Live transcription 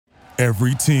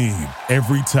Every team,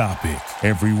 every topic,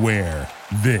 everywhere.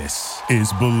 This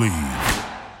is Believe.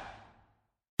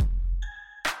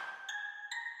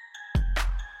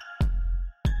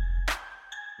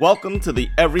 Welcome to the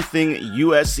Everything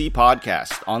USC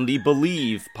podcast on the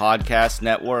Believe Podcast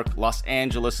Network, Los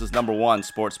Angeles' #1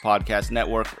 sports podcast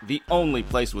network, the only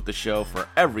place with the show for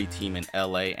every team in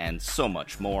LA and so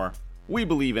much more. We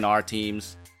believe in our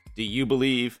teams. Do you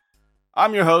believe?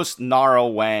 I'm your host, Naro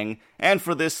Wang, and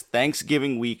for this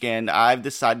Thanksgiving weekend, I've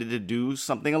decided to do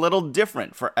something a little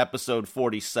different for episode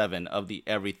 47 of the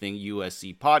Everything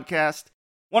USC podcast.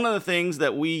 One of the things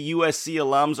that we USC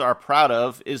alums are proud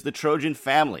of is the Trojan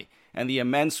family and the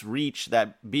immense reach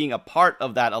that being a part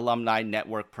of that alumni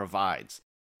network provides.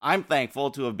 I'm thankful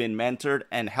to have been mentored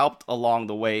and helped along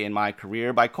the way in my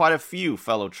career by quite a few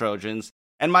fellow Trojans,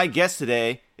 and my guest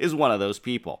today is one of those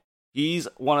people. He's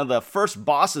one of the first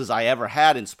bosses I ever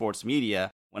had in sports media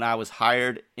when I was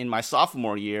hired in my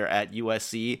sophomore year at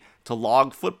USC to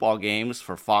log football games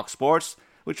for Fox Sports,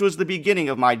 which was the beginning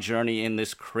of my journey in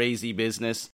this crazy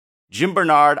business. Jim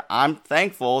Bernard, I'm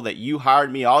thankful that you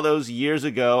hired me all those years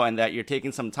ago and that you're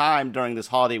taking some time during this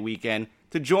holiday weekend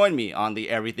to join me on the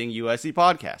Everything USC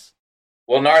podcast.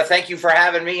 Well, Nar, thank you for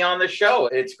having me on the show.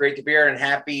 It's great to be here, and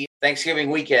happy Thanksgiving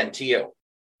weekend to you.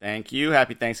 Thank you.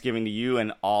 Happy Thanksgiving to you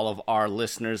and all of our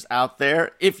listeners out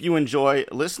there. If you enjoy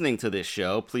listening to this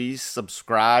show, please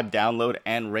subscribe, download,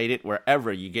 and rate it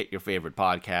wherever you get your favorite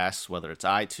podcasts, whether it's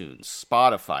iTunes,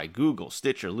 Spotify, Google,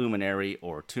 Stitcher, Luminary,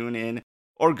 or TuneIn,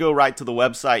 or go right to the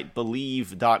website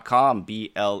Believe.com,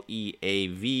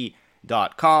 BLEAV.com,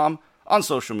 on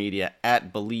social media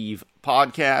at Believe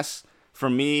Podcasts. For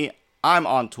me, I'm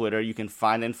on Twitter. You can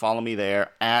find and follow me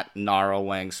there at Naro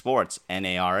Wang Sports,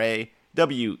 NARAWENG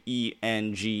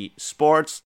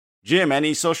Sports. Jim,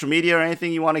 any social media or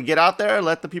anything you want to get out there?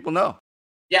 Let the people know.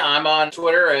 Yeah, I'm on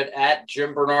Twitter at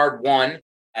Jim Bernard1.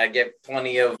 I get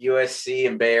plenty of USC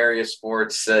and Bay Area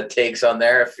sports takes on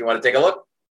there if you want to take a look.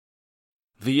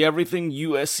 The Everything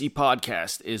USC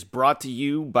podcast is brought to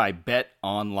you by Bet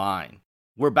Online.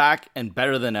 We're back and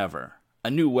better than ever. A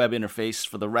new web interface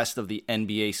for the rest of the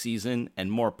NBA season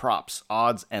and more props,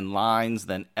 odds, and lines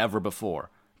than ever before.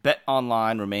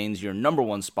 BetOnline remains your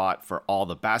 #1 spot for all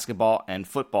the basketball and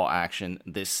football action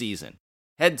this season.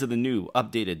 Head to the new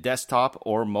updated desktop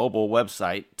or mobile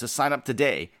website to sign up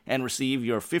today and receive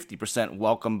your 50%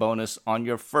 welcome bonus on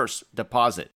your first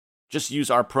deposit. Just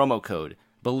use our promo code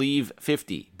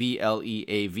BELIEVE50,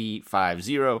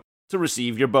 BLEAV50, to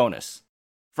receive your bonus.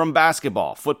 From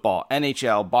basketball, football,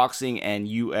 NHL, boxing, and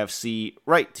UFC,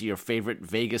 right to your favorite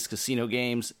Vegas casino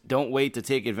games, don't wait to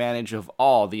take advantage of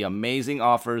all the amazing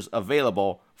offers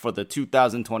available for the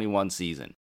 2021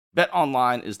 season.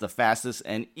 BetOnline is the fastest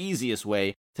and easiest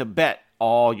way to bet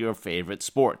all your favorite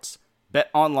sports.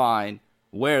 BetOnline,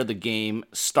 where the game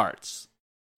starts.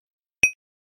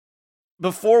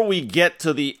 Before we get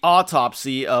to the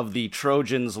autopsy of the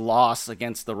Trojans' loss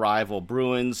against the rival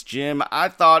Bruins, Jim, I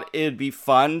thought it'd be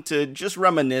fun to just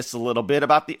reminisce a little bit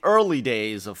about the early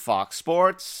days of Fox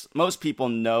Sports. Most people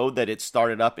know that it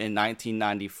started up in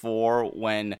 1994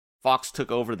 when Fox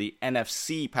took over the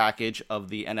NFC package of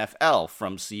the NFL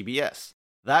from CBS.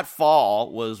 That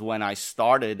fall was when I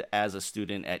started as a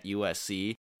student at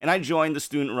USC, and I joined the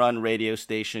student-run radio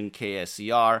station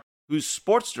KSCR, whose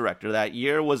sports director that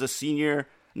year was a senior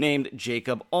named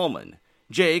Jacob Ullman.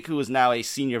 Jake, who is now a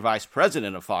senior vice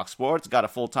president of Fox Sports, got a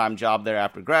full-time job there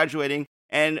after graduating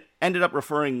and ended up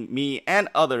referring me and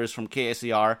others from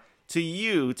KSCR to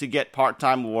you to get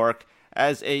part-time work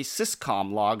as a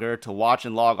Syscom logger to watch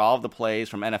and log all of the plays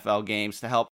from NFL games to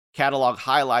help catalog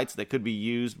highlights that could be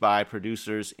used by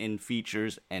producers in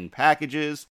features and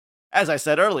packages. As I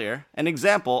said earlier, an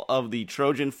example of the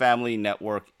Trojan Family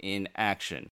Network in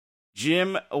action.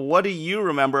 Jim, what do you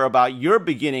remember about your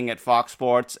beginning at Fox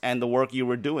Sports and the work you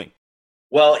were doing?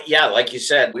 Well, yeah, like you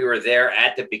said, we were there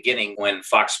at the beginning when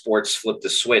Fox Sports flipped the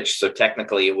switch. So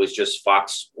technically it was just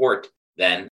Fox Sport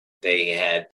then. They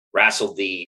had wrestled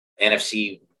the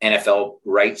NFC NFL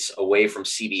rights away from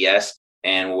CBS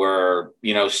and were,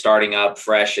 starting up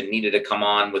fresh and needed to come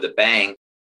on with a bang.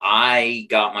 I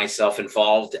got myself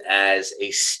involved as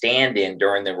a stand-in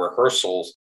during the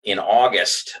rehearsals in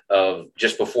August of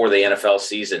just before the NFL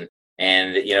season.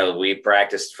 And, we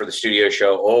practiced for the studio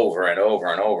show over and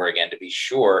over and over again to be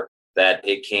sure that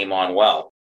it came on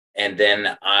well. And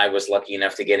then I was lucky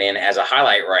enough to get in as a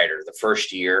highlight writer the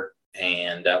first year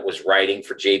and was writing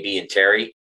for JB and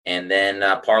Terry, and then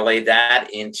parlayed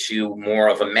that into more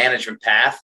of a management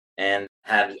path and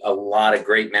had a lot of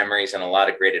great memories and a lot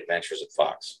of great adventures at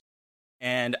Fox.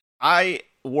 And I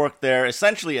worked there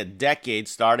essentially a decade,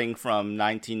 starting from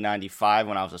 1995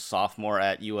 when I was a sophomore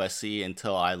at USC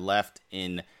until I left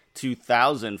in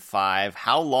 2005.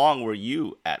 How long were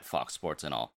you at Fox Sports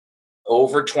in all?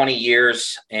 Over 20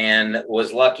 years, and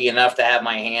was lucky enough to have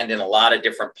my hand in a lot of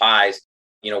different pies.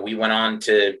 We went on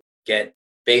to get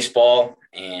baseball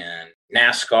and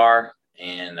NASCAR,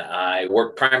 and I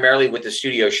worked primarily with the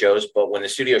studio shows. But when the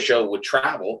studio show would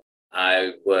travel,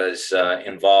 I was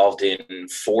involved in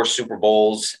 4 Super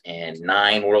Bowls and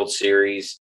 9 World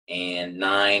Series and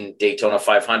 9 Daytona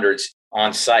 500s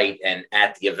on site and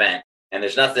at the event. And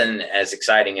there's nothing as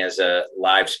exciting as a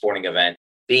live sporting event.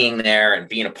 Being there and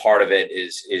being a part of it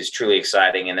is truly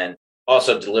exciting. And then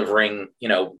also delivering,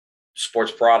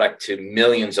 sports product to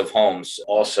millions of homes.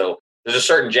 Also, there's a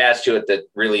certain jazz to it that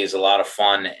really is a lot of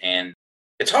fun, and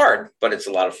it's hard, but it's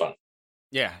a lot of fun.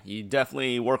 Yeah, you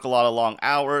definitely work a lot of long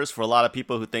hours. For a lot of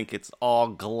people who think it's all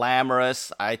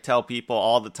glamorous, I tell people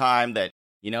all the time that,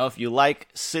 if you like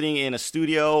sitting in a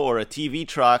studio or a TV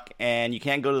truck and you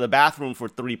can't go to the bathroom for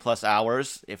 3+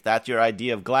 hours, if that's your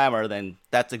idea of glamour, then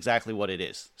that's exactly what it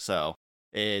is. So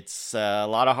it's a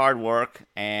lot of hard work.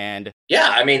 And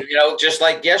yeah, just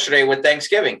like yesterday with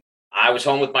Thanksgiving, I was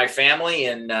home with my family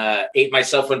and ate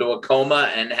myself into a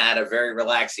coma and had a very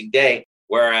relaxing day.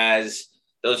 Whereas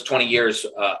those 20 years,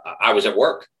 I was at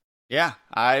work. Yeah,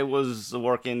 I was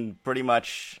working pretty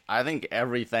much, I think,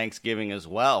 every Thanksgiving as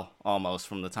well, almost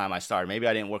from the time I started. Maybe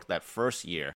I didn't work that first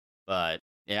year, but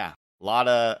yeah, a lot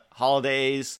of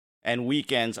holidays and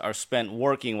weekends are spent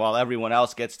working while everyone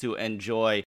else gets to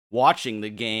enjoy watching the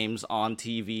games on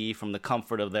TV from the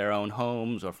comfort of their own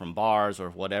homes or from bars or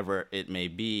whatever it may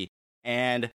be.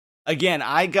 And again,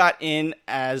 I got in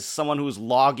as someone who was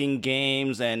logging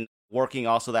games and working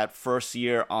also that first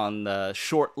year on the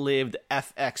short-lived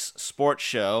FX Sports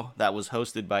Show that was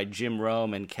hosted by Jim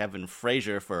Rome and Kevin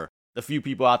Frazier, for the few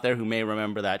people out there who may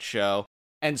remember that show.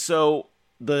 And so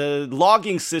the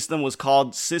logging system was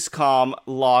called Syscom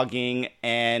logging,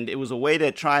 and it was a way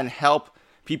to try and help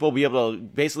people be able to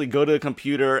basically go to the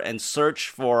computer and search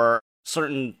for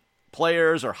certain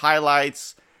players or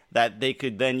highlights that they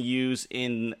could then use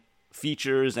in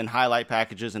features and highlight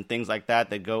packages and things like that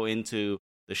that go into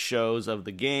the shows of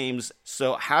the games.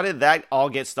 So how did that all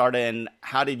get started, and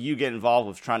how did you get involved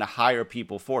with trying to hire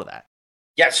people for that?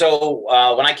 Yeah, so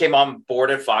when I came on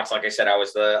board at Fox, like I said, I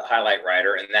was the highlight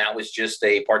writer, and that was just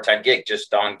a part-time gig,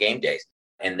 just on game days.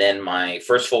 And then my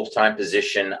first full-time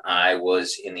position, I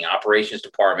was in the operations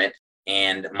department.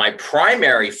 And my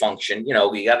primary function,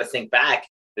 we got to think back,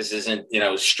 this isn't,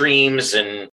 streams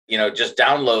and, just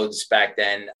downloads back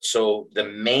then. So the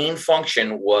main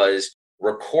function was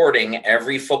recording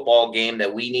every football game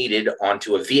that we needed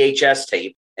onto a VHS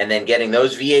tape, and then getting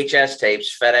those VHS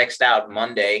tapes FedExed out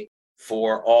Monday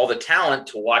for all the talent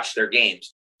to watch their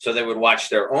games. So they would watch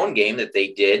their own game that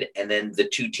they did, and then the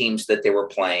 2 teams that they were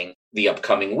playing the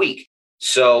upcoming week.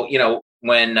 So,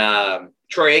 when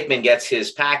Troy Aikman gets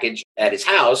his package at his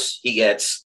house, he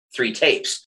gets 3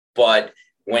 tapes. But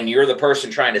when you're the person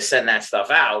trying to send that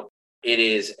stuff out, it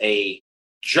is a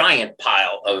giant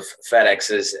pile of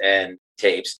FedExes and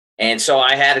tapes. And so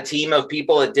I had a team of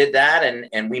people that did that,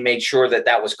 and we made sure that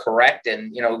that was correct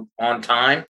and, on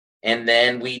time. And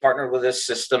then we partnered with a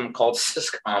system called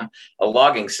Syscom, a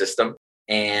logging system.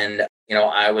 And,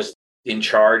 I was in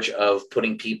charge of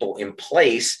putting people in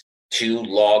place to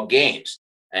log games.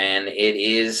 And it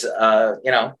is,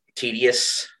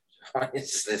 tedious.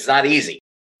 It's not easy.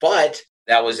 But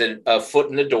that was a foot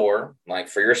in the door, like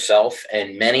for yourself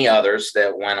and many others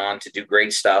that went on to do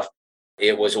great stuff.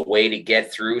 It was a way to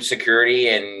get through security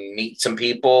and meet some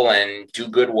people and do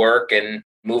good work and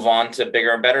move on to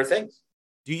bigger and better things.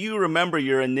 Do you remember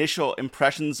your initial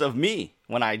impressions of me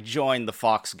when I joined the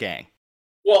Fox gang?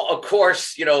 Well, of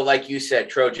course, like you said,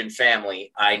 Trojan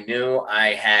family. I knew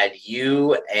I had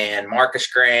you and Marcus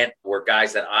Grant were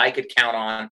guys that I could count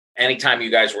on anytime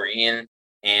you guys were in.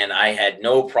 And I had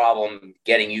no problem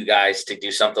getting you guys to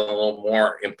do something a little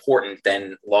more important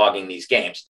than logging these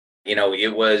games.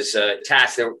 It was a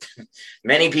task that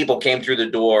many people came through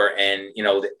the door, and,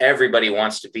 everybody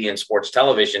wants to be in sports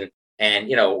television. And,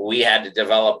 we had to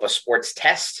develop a sports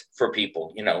test for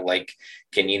people, like,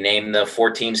 can you name the 4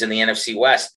 teams in the NFC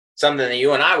West? Something that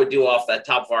you and I would do off the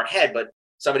top of our head, but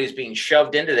somebody's being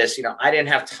shoved into this. I didn't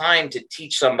have time to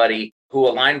teach somebody who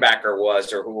a linebacker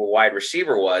was or who a wide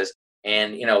receiver was.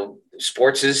 And,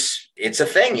 sports it's a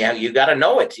thing. You got to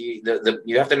know it.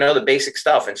 You have to know the basic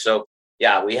stuff. And so,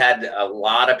 yeah, we had a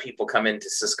lot of people come into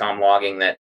Syscom logging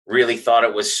that really thought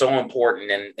it was so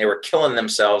important, and they were killing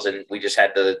themselves. And we just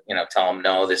had to, tell them,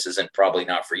 no, this isn't probably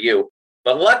not for you.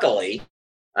 But luckily,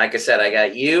 Like I said, I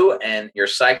got you and your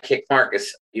sidekick,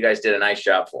 Marcus. You guys did a nice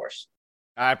job for us.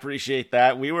 I appreciate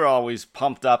that. We were always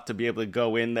pumped up to be able to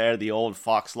go in there, the old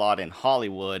Fox lot in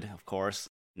Hollywood, of course.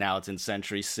 Now it's in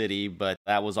Century City, but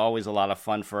that was always a lot of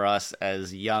fun for us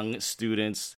as young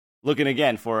students, looking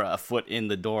again for a foot in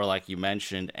the door, like you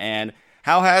mentioned. And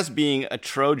how has being a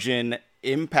Trojan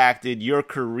impacted your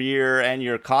career and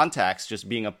your contacts, just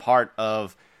being a part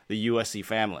of the USC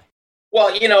family?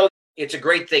 Well, it's a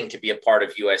great thing to be a part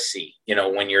of USC.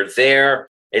 When you're there,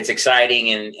 it's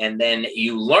exciting. And then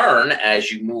you learn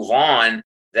as you move on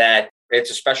that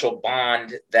it's a special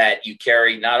bond that you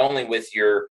carry not only with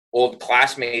your old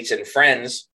classmates and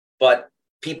friends, but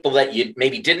people that you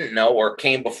maybe didn't know or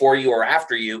came before you or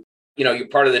after you. You're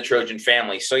part of the Trojan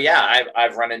family. So yeah,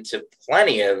 I've run into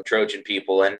plenty of Trojan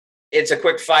people, and it's a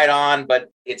quick fight on,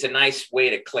 but it's a nice way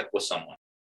to click with someone.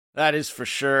 That is for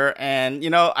sure. And,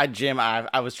 Jim,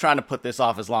 I was trying to put this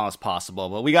off as long as possible,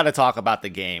 but we got to talk about the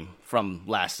game from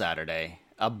last Saturday.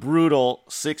 A brutal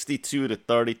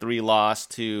 62-33 loss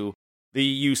to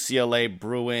the UCLA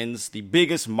Bruins, the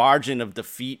biggest margin of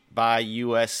defeat by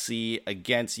USC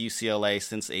against UCLA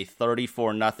since a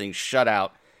 34-0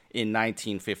 shutout in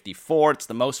 1954. It's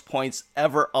the most points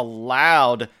ever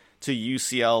allowed to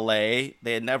UCLA.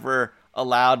 They had never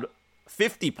allowed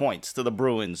 50 points to the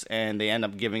Bruins, and they end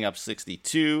up giving up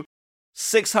 62.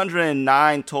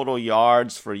 609 total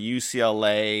yards for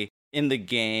UCLA in the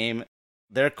game.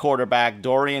 Their quarterback,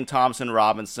 Dorian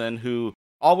Thompson-Robinson, who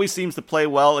always seems to play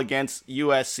well against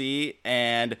USC,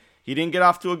 and he didn't get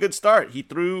off to a good start. He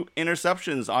threw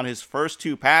interceptions on his first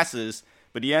two passes,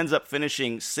 but he ends up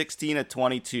finishing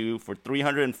 16-22 for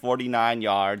 349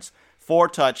 yards, 4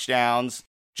 touchdowns,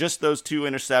 just those 2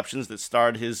 interceptions that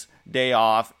started his day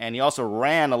off. And he also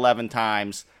ran 11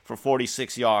 times for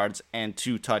 46 yards and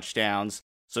 2 touchdowns.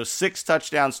 So 6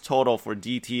 touchdowns total for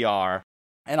DTR.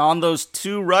 And on those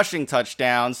 2 rushing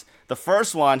touchdowns, the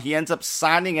first one, he ends up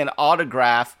signing an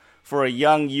autograph for a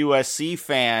young USC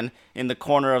fan in the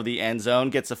corner of the end zone,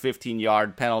 gets a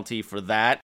 15-yard penalty for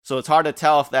that. So it's hard to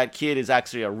tell if that kid is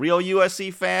actually a real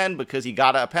USC fan because he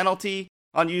got a penalty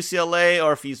on UCLA,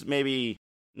 or if he's maybe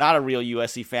not a real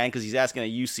USC fan because he's asking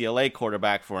a UCLA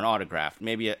quarterback for an autograph.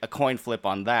 Maybe a coin flip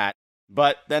on that.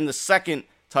 But then the second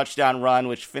touchdown run,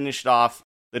 which finished off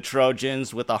the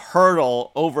Trojans with a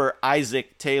hurdle over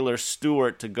Isaac Taylor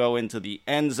Stewart to go into the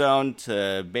end zone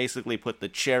to basically put the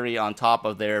cherry on top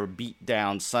of their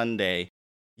beatdown Sunday.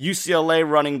 UCLA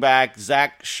running back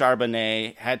Zach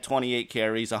Charbonnet had 28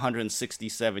 carries,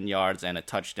 167 yards, and a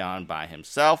touchdown by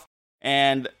himself.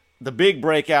 And the big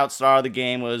breakout star of the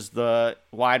game was the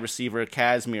wide receiver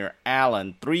Kazmeir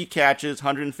Allen. 3 catches,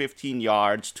 115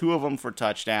 yards, 2 of them for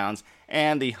touchdowns,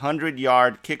 and the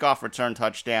 100-yard kickoff return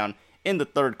touchdown in the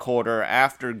third quarter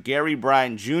after Gary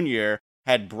Bryant Jr.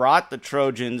 had brought the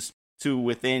Trojans to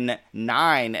within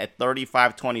 9 at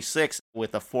 35-26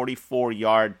 with a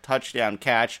 44-yard touchdown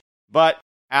catch. But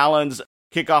Allen's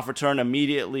kickoff return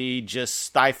immediately just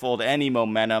stifled any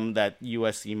momentum that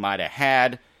USC might have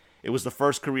had. It was the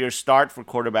first career start for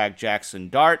quarterback Jackson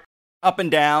Dart. Up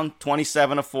and down,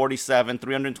 27 of 47,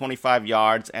 325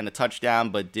 yards and a touchdown,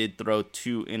 but did throw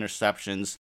 2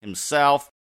 interceptions himself.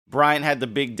 Bryant had the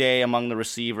big day among the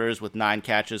receivers with 9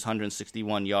 catches,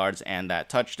 161 yards, and that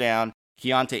touchdown.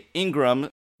 Keontae Ingram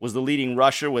was the leading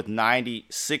rusher with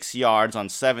 96 yards on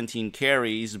 17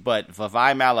 carries, but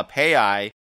Vavai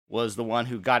Malepeai was the one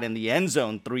who got in the end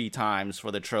zone 3 times for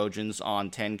the Trojans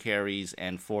on 10 carries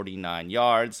and 49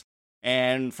 yards.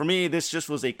 And for me, this just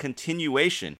was a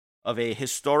continuation of a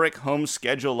historic home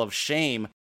schedule of shame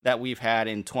that we've had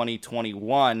in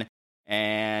 2021.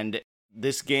 And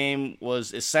this game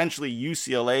was essentially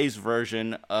UCLA's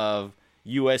version of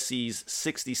USC's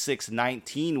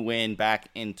 66-19 win back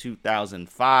in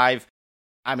 2005.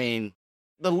 I mean,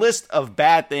 the list of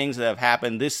bad things that have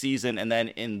happened this season and then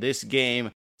in this game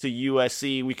to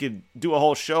USC, we could do a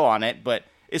whole show on it, but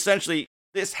essentially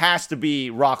this has to be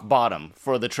rock bottom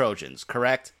for the Trojans,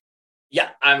 correct? Yeah,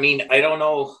 I mean, I don't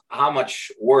know how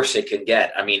much worse it can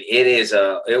get. I mean,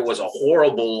 it was a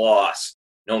horrible loss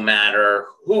no matter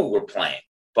who we're playing.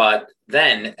 But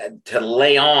then to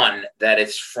lay on that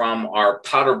it's from our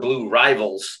powder blue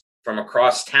rivals from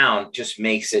across town just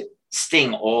makes it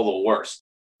sting all the worse.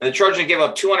 And the Trojans gave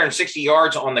up 260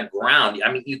 yards on the ground.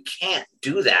 I mean, you can't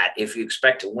do that if you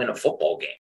expect to win a football game.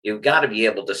 You've got to be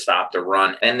able to stop the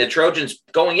run. And the Trojans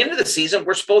going into the season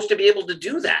were supposed to be able to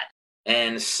do that.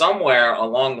 And somewhere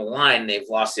along the line, they've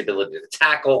lost the ability to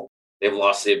tackle. They've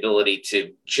lost the ability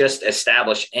to just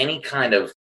establish any kind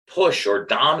of push or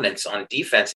dominance on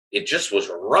defense. It just was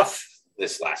rough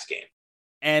this last game.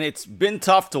 And it's been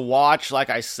tough to watch. Like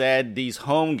I said, these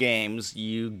home games,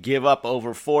 you give up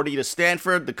over 40 to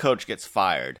Stanford, the coach gets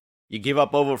fired. You give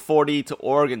up over 40 to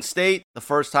Oregon State, the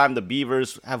first time the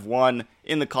Beavers have won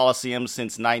in the Coliseum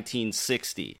since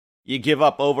 1960. You give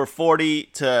up over 40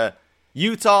 to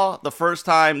Utah, the first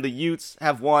time the Utes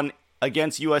have won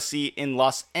against USC in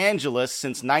Los Angeles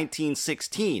since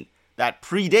 1916. That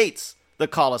predates the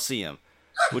Coliseum,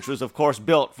 which was, of course,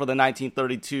 built for the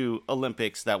 1932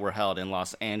 Olympics that were held in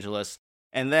Los Angeles.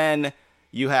 And then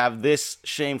you have this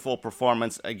shameful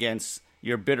performance against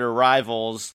your bitter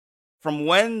rivals. From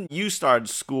when you started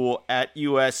school at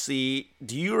USC,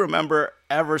 do you remember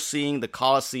ever seeing the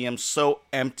Coliseum so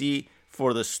empty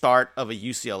for the start of a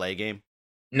UCLA game?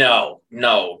 No.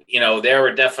 There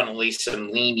were definitely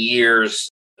some lean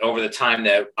years over the time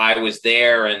that I was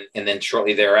there and then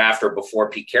shortly thereafter before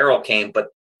Pete Carroll came. But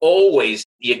always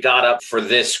you got up for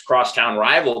this crosstown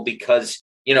rival because,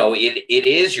 it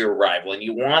is your rival and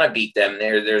you want to beat them.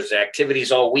 There's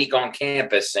activities all week on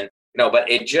campus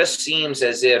but it just seems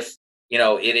as if,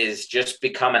 it has just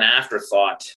become an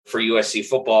afterthought for USC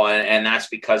football. And that's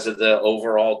because of the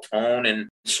overall tone and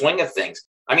swing of things.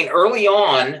 I mean, early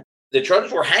on, the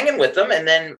Trojans were hanging with them. And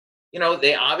then,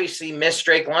 they obviously missed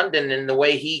Drake London and the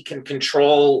way he can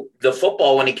control the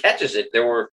football when he catches it. There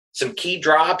were some key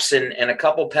drops and a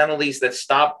couple penalties that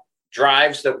stopped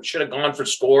drives that should have gone for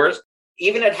scores.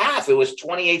 Even at half, it was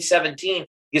 28-17.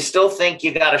 You still think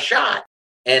you got a shot.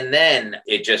 And then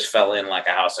it just fell in like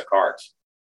a house of cards.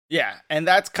 Yeah, and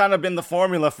that's kind of been the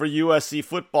formula for USC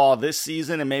football this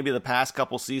season and maybe the past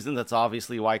couple seasons. That's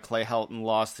obviously why Clay Helton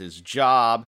lost his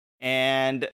job.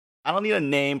 And I don't need a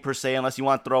name per se unless you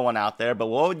want to throw one out there, but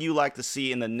what would you like to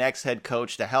see in the next head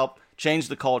coach to help change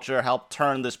the culture, help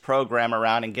turn this program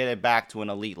around and get it back to an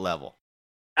elite level?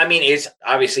 I mean, it's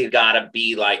obviously got to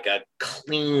be like a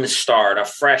clean start, a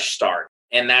fresh start.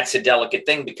 And that's a delicate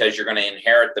thing because you're going to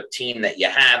inherit the team that you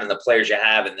have and the players you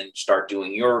have and then start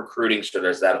doing your recruiting. So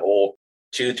there's that whole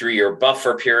 2-3 year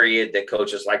buffer period that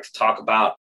coaches like to talk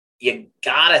about. You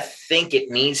got to think it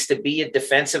needs to be a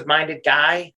defensive minded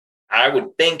guy. I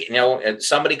would think,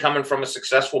 somebody coming from a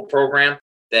successful program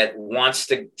that wants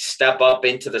to step up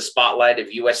into the spotlight of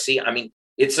USC. I mean,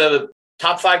 it's a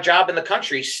top 5 job in the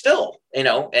country still, and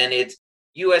it's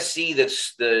USC,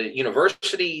 that's the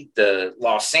university, the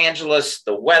Los Angeles,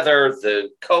 the weather, the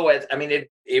co-ed. I mean,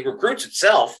 it recruits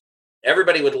itself.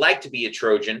 Everybody would like to be a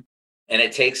Trojan, and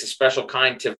it takes a special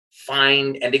kind to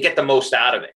find and to get the most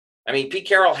out of it. I mean, Pete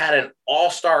Carroll had an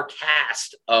all-star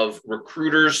cast of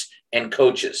recruiters and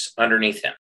coaches underneath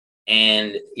him.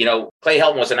 And, Clay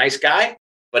Helton was a nice guy,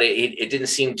 but it didn't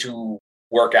seem to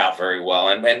work out very well.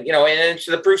 And it's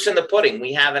the proof's in the pudding.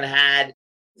 We haven't had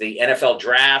the NFL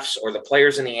drafts or the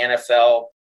players in the NFL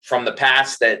from the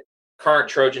past that current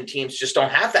Trojan teams just don't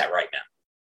have that right now.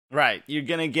 Right. You're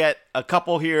going to get a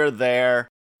couple here or there,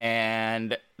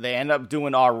 and they end up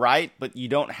doing all right, but you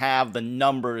don't have the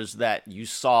numbers that you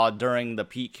saw during the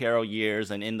Pete Carroll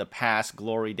years and in the past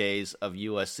glory days of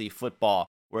USC football,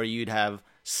 where you'd have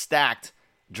stacked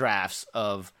drafts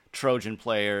of Trojan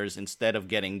players instead of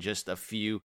getting just a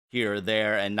few here or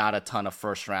there and not a ton of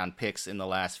first-round picks in the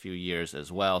last few years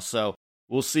as well. So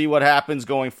we'll see what happens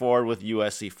going forward with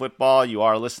USC football. You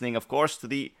are listening, of course, to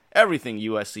the Everything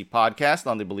USC podcast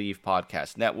on the Believe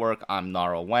Podcast Network. I'm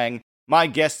Naro Wang. My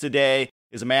guest today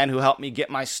is a man who helped me get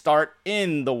my start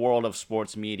in the world of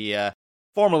sports media,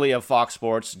 formerly of Fox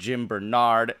Sports, Jim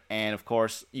Bernard. And, of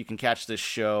course, you can catch this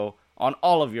show on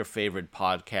all of your favorite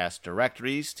podcast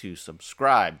directories to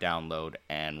subscribe, download,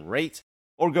 and rate.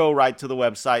 Or go right to the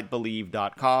website,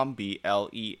 Believe.com, BLEAV.com,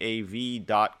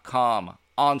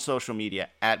 on social media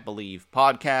at Believe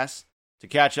Podcast. To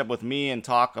catch up with me and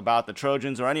talk about the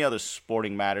Trojans or any other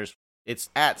sporting matters, it's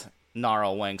at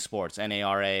Naro Wang Sports,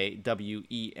 NARAWENG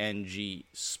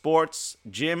Sports.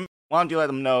 Jim, why don't you let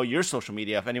them know your social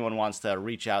media if anyone wants to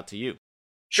reach out to you?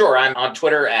 Sure, I'm on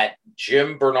Twitter at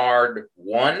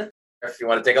JimBernard1. If you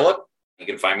want to take a look, you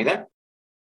can find me there.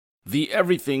 The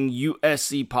Everything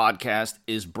USC podcast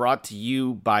is brought to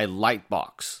you by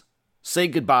Lightbox. Say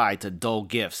goodbye to dull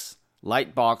gifts.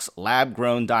 Lightbox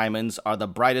lab-grown diamonds are the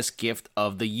brightest gift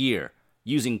of the year.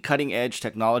 Using cutting-edge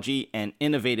technology and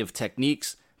innovative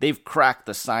techniques, they've cracked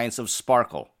the science of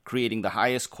sparkle, creating the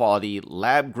highest quality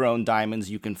lab-grown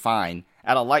diamonds you can find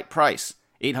at a light price,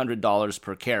 $800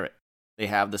 per carat. They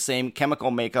have the same chemical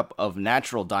makeup of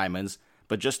natural diamonds,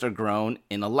 but just are grown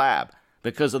in a lab.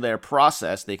 Because of their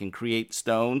process, they can create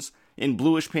stones in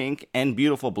bluish pink and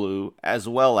beautiful blue, as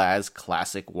well as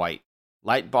classic white.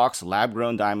 Lightbox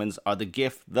lab-grown diamonds are the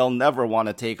gift they'll never want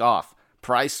to take off,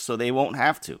 priced so they won't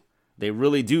have to. They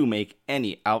really do make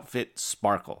any outfit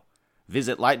sparkle.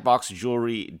 Visit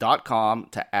lightboxjewelry.com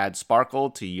to add sparkle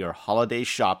to your holiday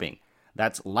shopping.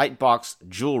 That's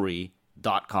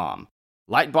lightboxjewelry.com.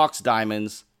 Lightbox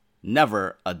Diamonds,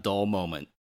 never a dull moment.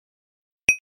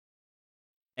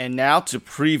 And now to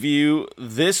preview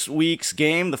this week's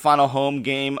game, the final home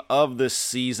game of the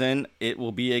season. It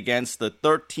will be against the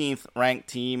 13th ranked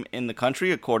team in the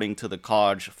country, according to the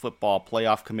College Football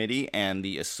Playoff Committee and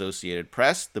the Associated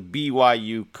Press. The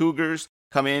BYU Cougars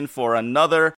come in for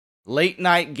another late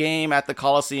night game at the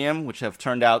Coliseum, which have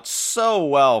turned out so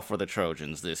well for the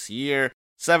Trojans this year.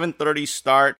 7:30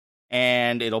 start.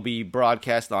 And it'll be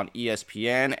broadcast on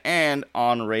ESPN and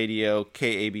on radio,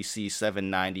 KABC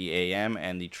 790 AM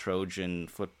and the Trojan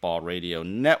Football Radio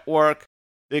Network.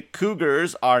 The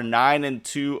Cougars are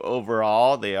 9-2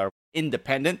 overall. They are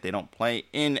independent. They don't play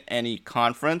in any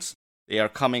conference. They are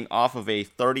coming off of a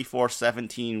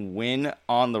 34-17 win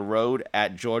on the road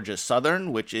at Georgia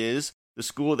Southern, which is the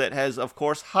school that has, of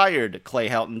course, hired Clay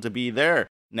Helton to be their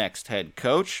next head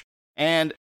coach.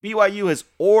 And BYU has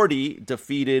already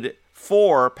defeated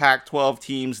 4 Pac-12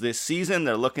 teams this season.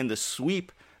 They're looking to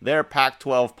sweep their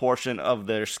Pac-12 portion of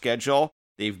their schedule.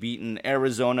 They've beaten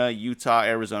Arizona, Utah,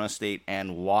 Arizona State,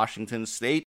 and Washington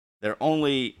State. Their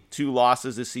only 2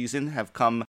 losses this season have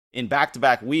come in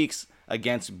back-to-back weeks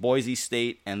against Boise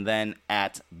State and then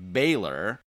at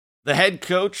Baylor. The head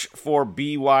coach for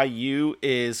BYU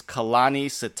is Kalani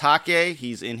Sitake.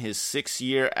 He's in his 6th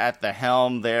year at the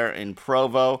helm there in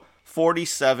Provo.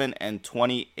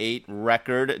 47-28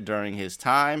 record during his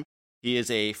time. He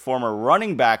is a former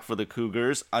running back for the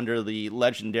Cougars under the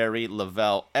legendary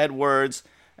LaVell Edwards,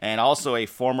 and also a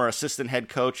former assistant head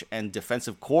coach and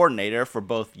defensive coordinator for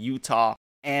both Utah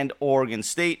and Oregon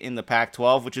State in the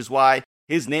Pac-12, which is why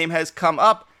his name has come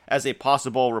up as a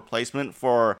possible replacement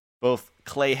for both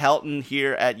Clay Helton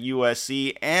here at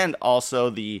USC and also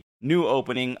the new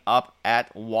opening up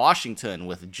at Washington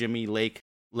with Jimmy Lake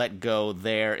let go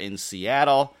there in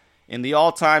Seattle. In the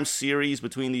all-time series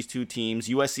between these two teams,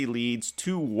 USC leads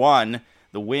 2-1.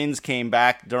 The wins came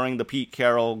back during the Pete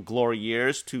Carroll glory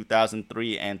years,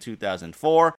 2003 and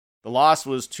 2004. The loss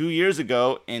was 2 years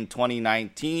ago in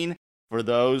 2019. For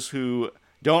those who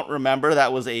don't remember,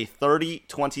 that was a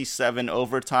 30-27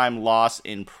 overtime loss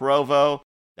in Provo.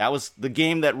 That was the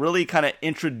game that really kind of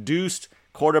introduced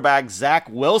quarterback Zach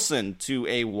Wilson to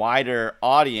a wider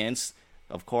audience.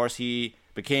 Of course, he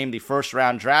became the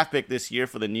first-round draft pick this year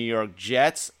for the New York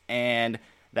Jets, and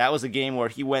that was a game where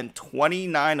he went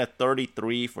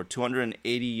 29-33 for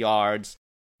 280 yards.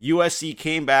 USC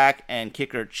came back, and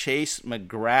kicker Chase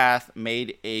McGrath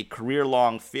made a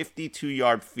career-long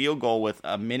 52-yard field goal with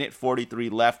a minute 43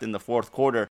 left in the fourth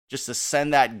quarter just to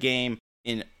send that game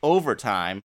in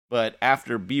overtime. But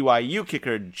after BYU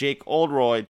kicker Jake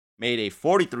Oldroyd made a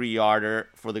 43-yarder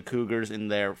for the Cougars in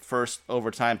their first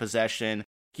overtime possession,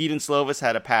 Keaton Slovis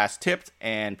had a pass tipped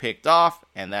and picked off,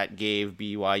 and that gave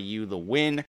BYU the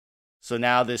win. So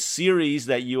now this series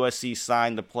that USC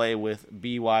signed to play with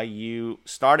BYU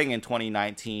starting in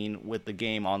 2019 with the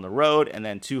game on the road and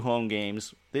then 2 home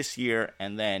games this year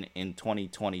and then in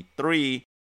 2023.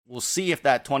 We'll see if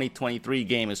that 2023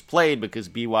 game is played because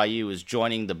BYU is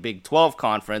joining the Big 12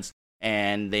 conference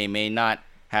and they may not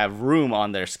have room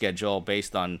on their schedule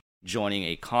based on joining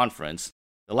a conference.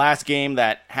 The last game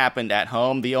that happened at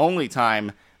home, the only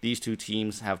time these two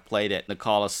teams have played at the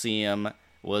Coliseum,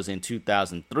 was in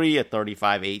 2003, a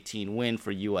 35-18 win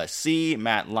for USC.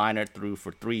 Matt Leinart threw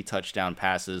for 3 touchdown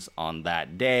passes on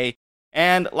that day.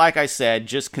 And like I said,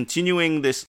 just continuing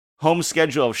this home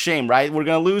schedule of shame, right? We're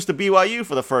going to lose to BYU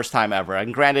for the first time ever.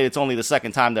 And granted, it's only the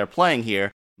second time they're playing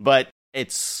here, but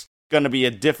it's going to be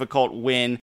a difficult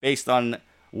win based on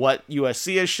what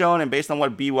USC has shown and based on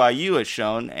what BYU has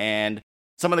shown. And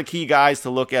some of the key guys to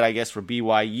look at, I guess, for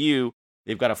BYU,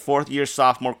 they've got a 4th-year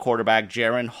sophomore quarterback,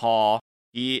 Jaron Hall.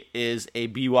 He is a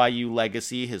BYU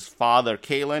legacy. His father,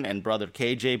 Kalen, and brother,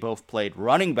 KJ, both played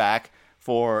running back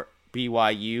for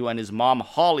BYU, and his mom,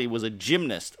 Holly, was a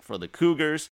gymnast for the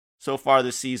Cougars. So far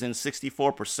this season,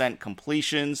 64%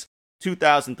 completions,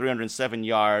 2,307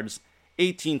 yards,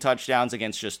 18 touchdowns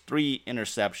against just 3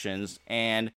 interceptions,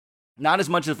 and not as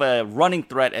much of a running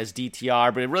threat as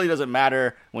DTR, but it really doesn't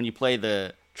matter when you play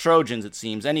the Trojans, it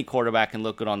seems. Any quarterback can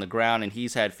look good on the ground, and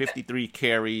he's had 53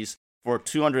 carries for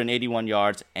 281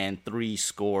 yards and 3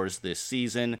 scores this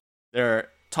season. Their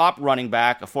top running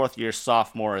back, a 4th-year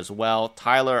sophomore as well,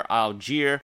 Tyler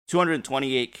Algier,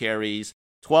 228 carries,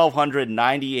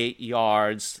 1,298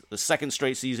 yards. The second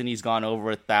straight season he's gone over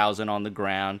 1,000 on the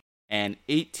ground, and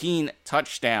 18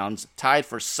 touchdowns, tied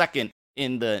for second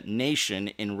in the nation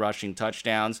in rushing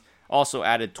touchdowns. also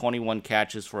added 21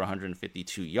 catches for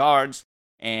 152 yards.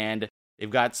 And they've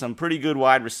got some pretty good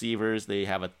wide receivers. They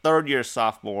have a third-year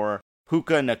sophomore,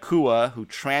 Puka Nacua, who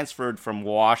transferred from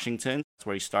Washington. That's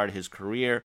where he started his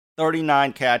career.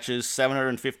 39 catches,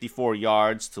 754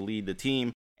 yards to lead the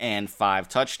team, and 5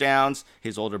 touchdowns.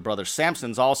 His older brother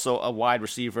Samson's also a wide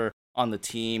receiver on the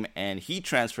team, and he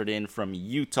transferred in from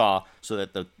Utah so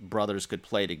that the brothers could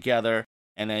play together.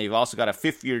 And then you've also got a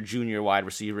fifth-year junior wide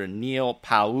receiver, Neil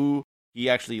Pau'u. He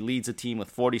actually leads the team with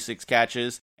 46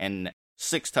 catches and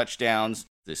 6 touchdowns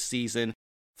this season.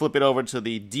 Flip it over to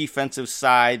the defensive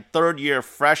side. Third-year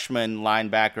freshman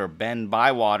linebacker Ben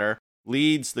Bywater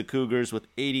leads the Cougars with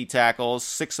 80 tackles,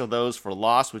 6 of those for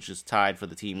loss, which is tied for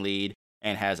the team lead,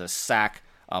 and has a sack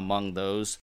among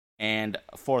those. And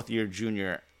fourth-year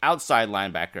junior outside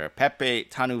linebacker Pepe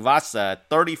Tanuvasa,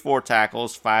 34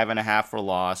 tackles, 5.5 for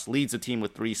loss, leads the team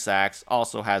with 3 sacks,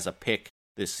 also has a pick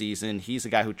this season. He's a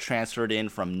guy who transferred in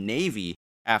from Navy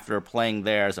after playing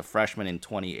there as a freshman in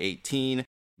 2018.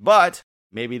 But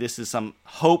maybe this is some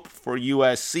hope for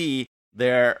USC.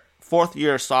 Their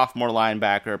fourth-year sophomore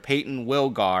linebacker, Peyton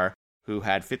Wilgar, who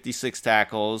had 56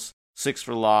 tackles, 6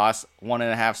 for loss,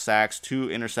 1.5 sacks, 2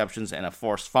 interceptions, and a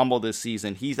forced fumble this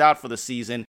season. He's out for the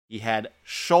season. He had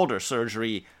shoulder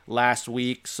surgery last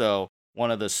week, so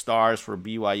one of the stars for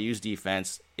BYU's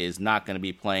defense is not going to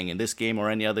be playing in this game or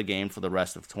any other game for the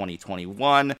rest of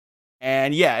 2021.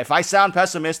 And yeah, if I sound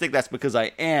pessimistic, that's because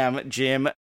I am. Jim,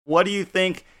 what do you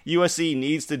think USC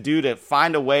needs to do to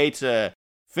find a way to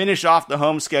finish off the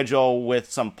home schedule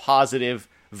with some positive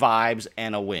vibes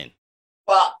and a win?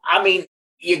 Well, I mean,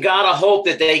 you got to hope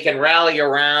that they can rally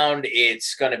around.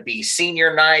 It's going to be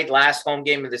senior night, last home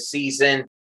game of the season.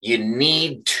 You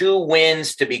need 2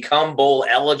 wins to become bowl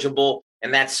eligible,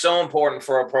 and that's so important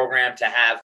for a program to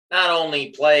have not only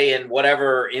play in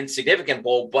whatever insignificant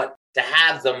bowl, but to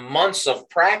have the months of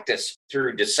practice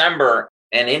through December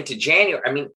and into January.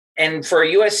 I mean, and for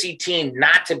a USC team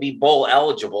not to be bowl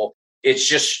eligible, it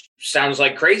just sounds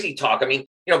like crazy talk. I mean,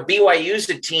 BYU's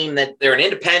a team that they're an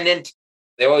independent.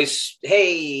 They always,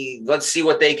 hey, let's see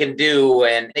what they can do.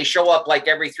 And they show up like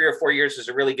every 3 or 4 years as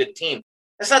a really good team.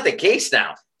 That's not the case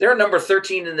now. They're number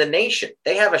 13 in the nation.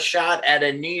 They have a shot at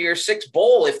a New Year's Six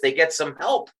bowl if they get some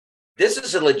help. This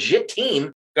is a legit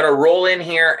team going to roll in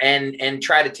here and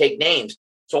try to take names.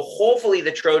 So hopefully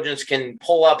the Trojans can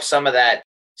pull up some of that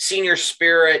senior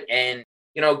spirit and,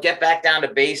 get back down to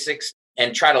basics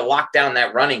and try to lock down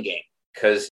that running game,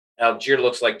 because Algier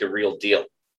looks like the real deal.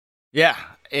 Yeah,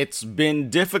 it's been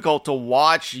difficult to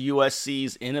watch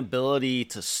USC's inability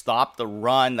to stop the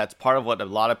run. That's part of what a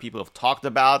lot of people have talked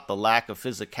about, the lack of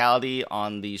physicality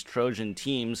on these Trojan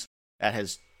teams. That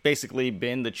has basically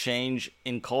been the change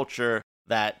in culture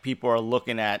that people are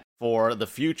looking at for the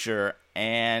future.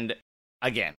 And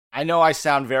again, I know I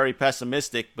sound very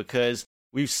pessimistic because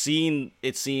we've seen,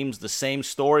 it seems, the same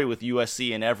story with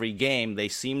USC in every game. They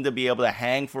seem to be able to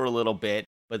hang for a little bit,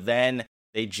 but then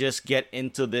they just get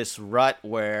into this rut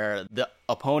where the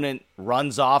opponent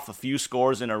runs off a few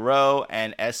scores in a row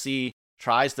and SC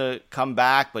tries to come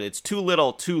back, but it's too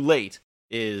little, too late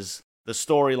is the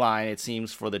storyline, it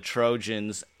seems, for the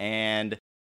Trojans. And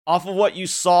off of what you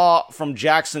saw from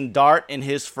Jackson Dart in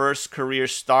his first career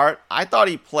start, I thought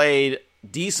he played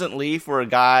decently for a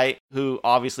guy who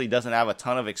obviously doesn't have a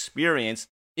ton of experience.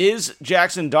 Is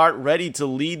Jackson Dart ready to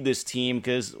lead this team?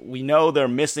 Because we know they're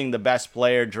missing the best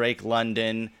player, Drake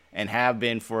London, and have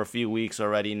been for a few weeks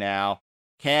already now.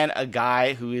 Can a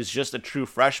guy who is just a true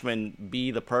freshman be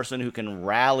the person who can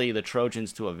rally the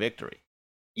Trojans to a victory?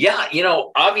 Yeah,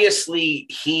 obviously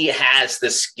he has the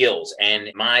skills.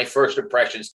 And my first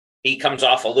impressions, he comes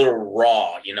off a little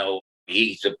raw.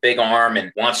 He's a big arm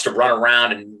and wants to run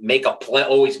around and make a play,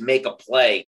 always make a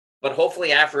play. But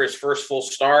hopefully after his first full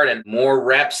start and more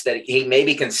reps that he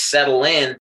maybe can settle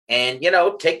in and,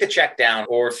 take the check down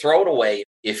or throw it away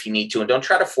if you need to. And don't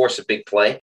try to force a big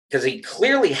play, because he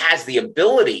clearly has the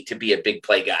ability to be a big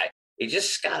play guy. He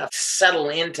just got to settle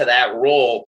into that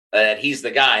role that he's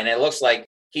the guy. And it looks like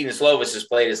Keaton Slovis has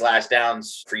played his last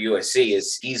downs for USC.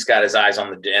 He's got his eyes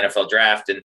on the NFL draft.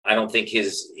 And I don't think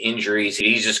his injuries,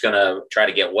 he's just going to try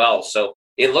to get well. So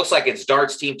it looks like it's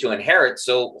Dart's team to inherit,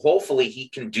 so hopefully he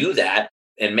can do that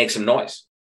and make some noise.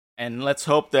 And let's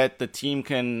hope that the team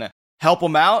can help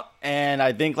him out. And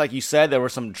I think, like you said, there were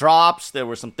some drops. There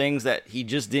were some things that he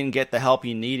just didn't get the help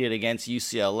he needed against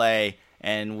UCLA.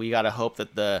 And we got to hope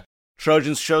that the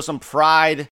Trojans show some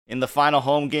pride in the final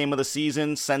home game of the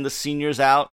season, send the seniors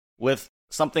out with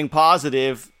something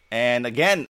positive. And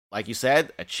again, like you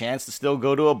said, a chance to still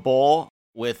go to a bowl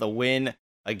with a win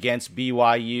against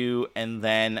BYU, and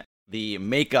then the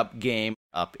makeup game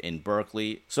up in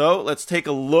Berkeley. So let's take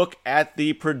a look at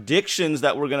the predictions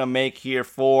that we're going to make here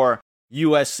for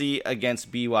USC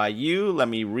against BYU. Let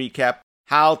me recap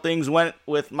how things went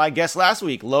with my guest last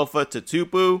week, Lofa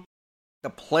Tatupu. The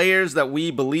players that we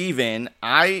believe in,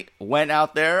 I went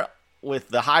out there with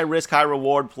the high risk, high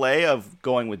reward play of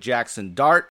going with Jackson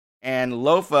Dart. And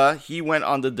Lofa, he went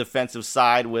on the defensive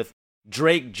side with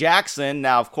Drake Jackson.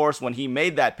 Now, of course, when he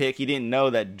made that pick, he didn't know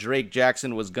that Drake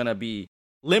Jackson was going to be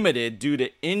limited due to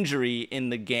injury in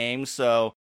the game.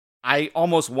 So I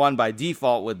almost won by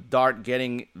default with Dart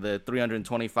getting the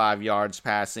 325 yards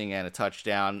passing and a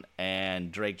touchdown,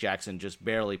 and Drake Jackson just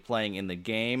barely playing in the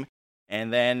game.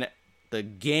 And then the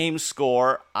game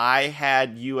score, I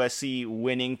had USC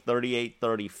winning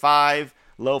 38-35.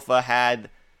 Lofa had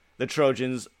the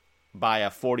Trojans by a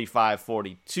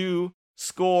 45-42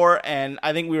 score, and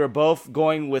I think we were both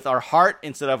going with our heart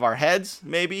instead of our heads,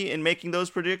 maybe, in making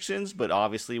those predictions, but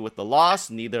obviously with the loss,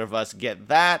 neither of us get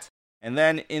that. And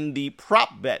then in the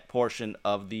prop bet portion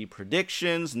of the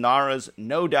predictions, Nara's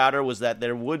no doubter was that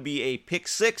there would be a pick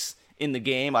six in the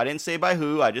game. I didn't say by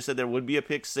who, I just said there would be a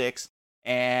pick six.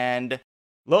 And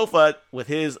Lofa, with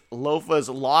his Lofa's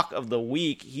lock of the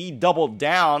week, he doubled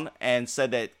down and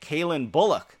said that Kalen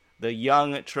Bullock, the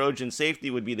young Trojan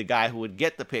safety, would be the guy who would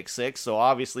get the pick six. So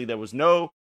obviously there was no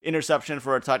interception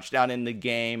for a touchdown in the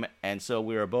game, and so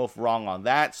we were both wrong on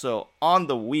that. So on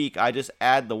the week, I just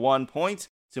add the 1 point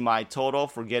to my total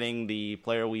for getting the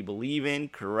player we believe in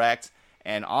correct.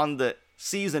 And on the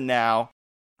season now,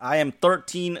 I am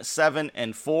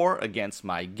 13-7-4 against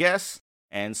my guess.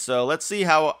 And so let's see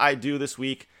how I do this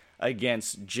week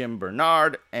against Jim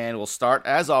Bernard. And we'll start,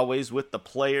 as always, with the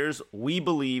players we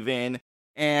believe in.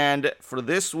 And for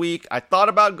this week, I thought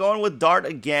about going with Dart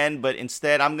again, but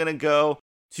instead I'm going to go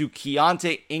to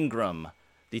Keontae Ingram,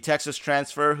 the Texas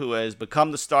transfer who has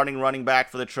become the starting running back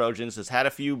for the Trojans, has had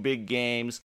a few big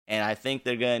games, and I think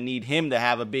they're going to need him to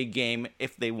have a big game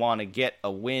if they want to get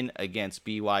a win against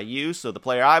BYU. So the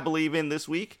player I believe in this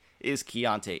week is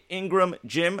Keontae Ingram.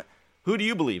 Jim, who do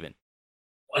you believe in?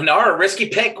 Nara, risky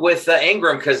pick with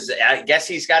Ingram because I guess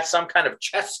he's got some kind of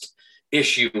chest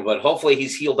issue, but hopefully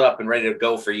he's healed up and ready to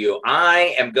go for you.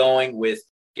 I am going with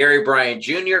Gary Bryant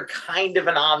Jr., kind of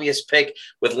an obvious pick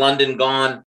with London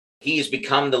gone. He's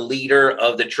become the leader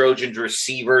of the Trojans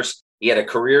receivers. He had a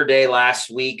career day last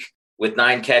week with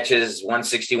 9 catches,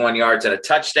 161 yards, and a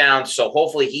touchdown. So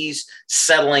hopefully he's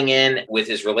settling in with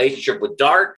his relationship with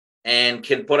Dart and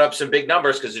can put up some big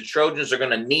numbers because the Trojans are going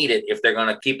to need it if they're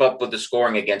going to keep up with the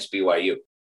scoring against BYU.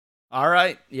 All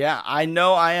right. Yeah, I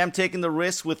know I am taking the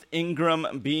risk with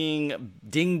Ingram being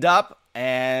dinged up,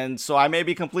 and so I may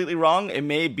be completely wrong. It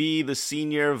may be the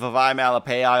senior Vavai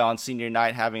Malapei on senior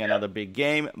night having another big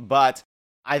game, but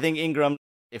I think Ingram,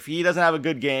 if he doesn't have a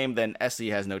good game, then SC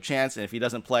has no chance, and if he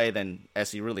doesn't play, then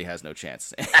SC really has no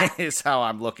chance, is how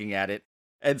I'm looking at it.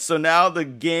 And so now the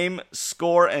game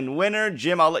score and winner.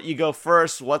 Jim, I'll let you go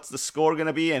first. What's the score going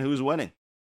to be, and who's winning?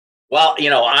 Well,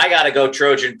 I got to go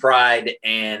Trojan pride,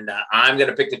 and I'm going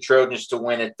to pick the Trojans to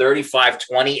win at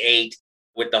 35-28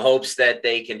 with the hopes that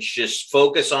they can just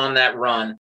focus on that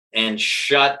run and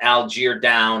shut Algier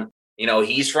down.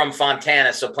 He's from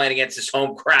Fontana, so playing against his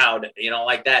home crowd,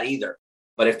 like that either.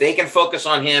 But if they can focus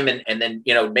on him and then,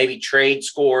 maybe trade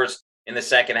scores in the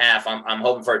second half, I'm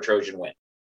hoping for a Trojan win.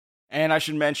 And I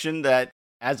should mention that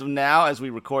as of now, as we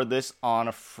record this on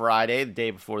a Friday, the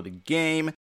day before the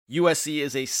game, USC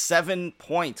is a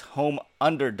 7-point home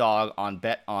underdog on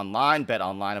Bet Online. Bet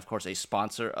Online, of course, a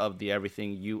sponsor of the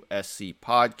Everything USC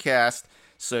podcast.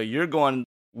 So you're going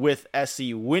with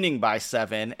SC winning by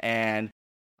 7. And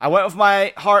I went with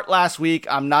my heart last week.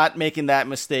 I'm not making that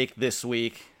mistake this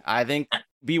week. I think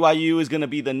BYU is going to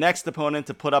be the next opponent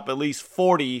to put up at least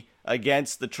 40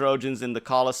 against the Trojans in the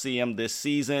Coliseum this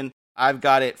season. I've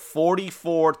got it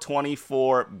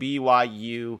 44-24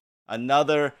 BYU.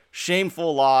 Another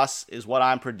shameful loss is what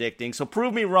I'm predicting. So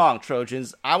prove me wrong,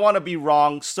 Trojans. I want to be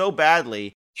wrong so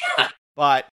badly,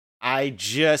 but I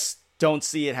just don't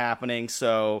see it happening.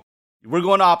 So we're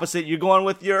going opposite. You're going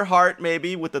with your heart,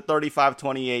 maybe, with the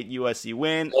 35-28 USC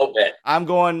win. A little bit. I'm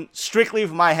going strictly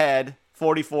with my head,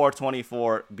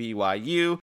 44-24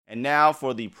 BYU. And now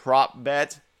for the prop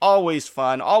bet. Always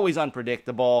fun, always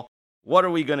unpredictable. What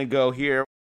are we going to go here?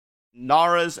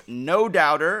 Nara's no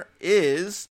doubter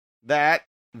is that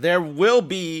there will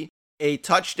be a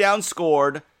touchdown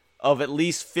scored of at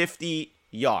least 50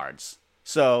 yards.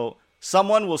 So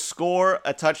someone will score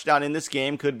a touchdown in this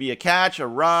game. Could be a catch, a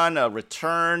run, a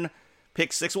return,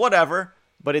 pick six, whatever.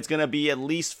 But it's going to be at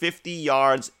least 50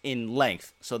 yards in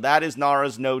length. So that is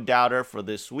Nara's no doubter for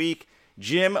this week.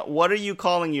 Jim, what are you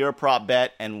calling your prop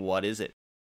bet, and what is it?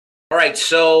 All right,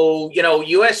 so,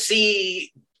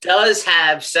 USC does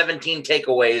have 17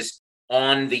 takeaways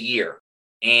on the year,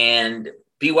 and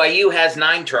BYU has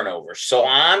 9 turnovers. So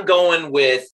I'm going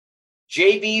with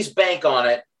JB's bank on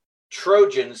it.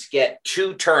 Trojans get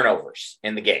 2 turnovers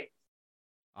in the game.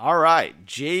 All right,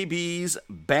 JB's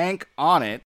bank on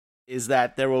it is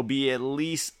that there will be at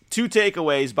least 2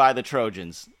 takeaways by the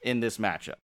Trojans in this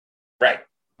matchup. Right.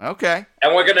 Okay.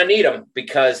 And we're going to need them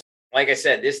because, like I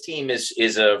said, this team is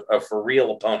a for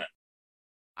real opponent.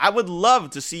 I would love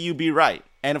to see you be right.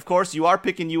 And of course, you are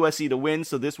picking USC to win,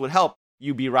 so this would help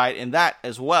you be right in that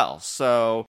as well.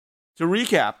 So to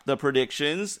recap the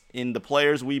predictions in the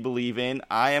players we believe in,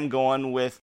 I am going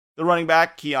with the running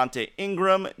back, Keontae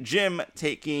Ingram. Jim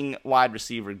taking wide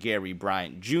receiver Gary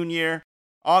Bryant Jr.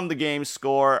 On the game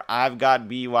score, I've got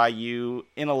BYU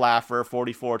in a laugher,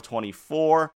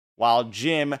 44-24, while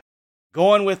Jim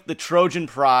going with the Trojan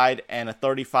pride and a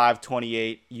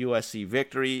 35-28 USC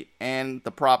victory. And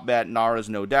the prop bet, Nara's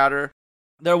no doubter,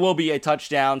 there will be a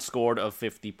touchdown scored of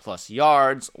 50-plus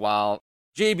yards, while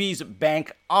JB's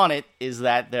bank on it is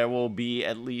that there will be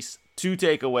at least 2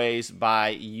 takeaways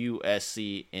by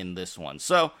USC in this one.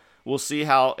 So we'll see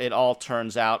how it all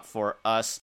turns out for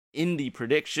us in the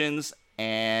predictions.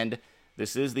 And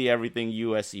this is the Everything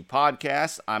USC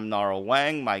podcast. I'm Nara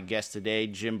Wang. My guest today,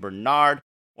 Jim Bernard,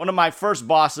 one of my first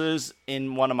bosses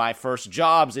in one of my first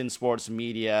jobs in sports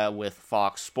media with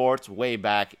Fox Sports way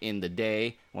back in the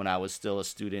day when I was still a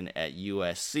student at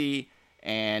USC.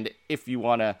 And if you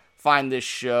want to find this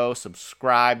show,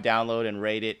 subscribe, download, and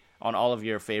rate it on all of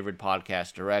your favorite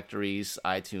podcast directories,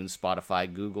 iTunes,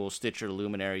 Spotify, Google, Stitcher,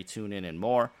 Luminary, TuneIn, and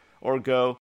more. Or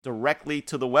go directly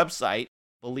to the website,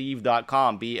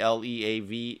 Bleav.com,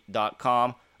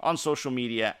 BLEAV.com, on social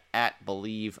media at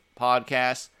Bleav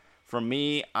Podcast. For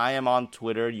me, I am on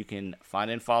Twitter. You can find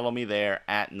and follow me there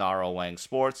at Nara Wang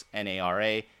Sports,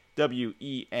 NARAWENG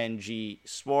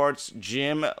Sports.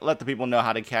 Jim, let the people know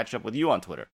how to catch up with you on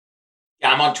Twitter.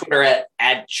 Yeah, I'm on Twitter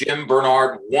at Jim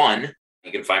Bernard1.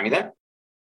 You can find me there.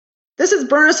 This is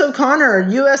Bernice O'Connor,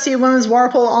 USC Women's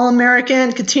Water Polo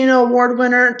All-American, Catino Award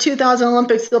winner, 2000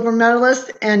 Olympic silver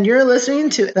medalist, and you're listening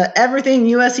to the Everything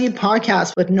USC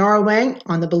podcast with Nara Wang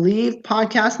on the Bleav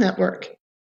Podcast Network.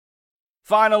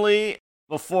 Finally,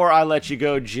 before I let you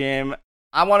go, Jim,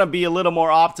 I want to be a little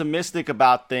more optimistic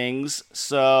about things,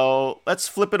 so let's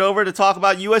flip it over to talk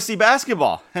about USC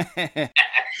basketball.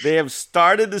 They have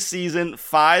started the season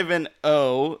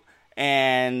 5-0,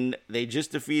 and they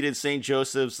just defeated St.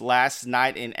 Joseph's last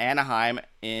night in Anaheim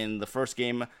in the first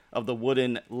game of the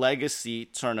Wooden Legacy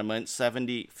Tournament,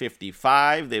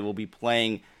 70-55. They will be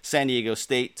playing San Diego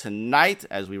State tonight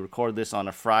as we record this on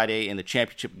a Friday in the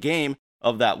championship game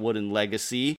of that Wooden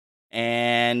Legacy.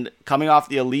 And coming off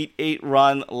the Elite 8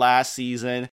 run last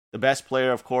season, the best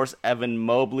player, of course, Evan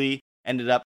Mobley, ended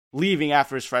up leaving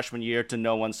after his freshman year to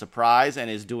no one's surprise and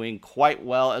is doing quite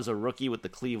well as a rookie with the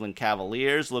Cleveland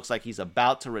Cavaliers. Looks like he's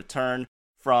about to return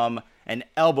from an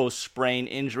elbow sprain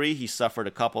injury he suffered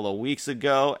a couple of weeks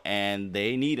ago, and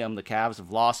they need him. The Cavs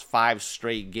have lost 5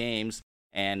 straight games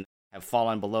and have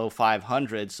fallen below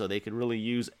 500, so they could really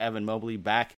use Evan Mobley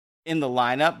back in the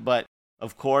lineup. But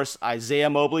of course, Isaiah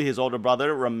Mobley, his older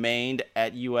brother, remained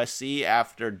at USC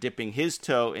after dipping his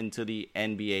toe into the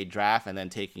NBA draft and then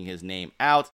taking his name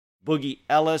out. Boogie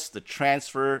Ellis, the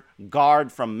transfer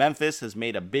guard from Memphis, has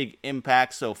made a big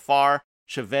impact so far.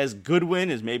 Chavez Goodwin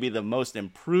is maybe the most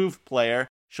improved player,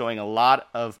 showing a lot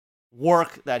of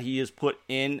work that he has put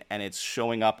in, and it's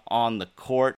showing up on the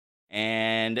court.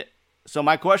 And so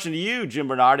my question to you, Jim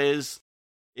Bernard, is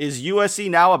USC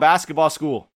now a basketball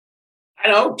school? I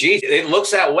know, geez, it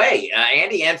looks that way.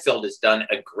 Andy Enfield has done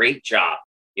a great job.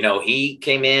 He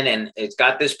came in and it's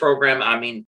got this program. I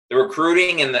mean, the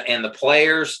recruiting and the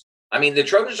players. I mean, the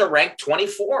Trojans are ranked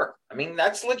 24. I mean,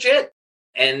 that's legit.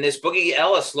 And this Boogie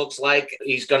Ellis looks like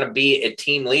he's going to be a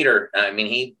team leader. I mean,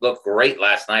 he looked great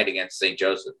last night against St.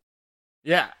 Joseph.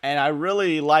 Yeah, and I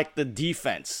really like the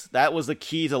defense. That was the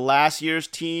key to last year's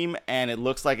team, and it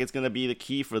looks like it's going to be the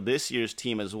key for this year's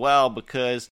team as well,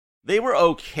 because they were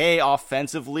okay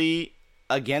offensively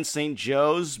against St.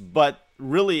 Joe's, but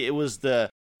really it was the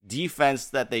defense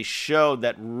that they showed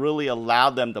that really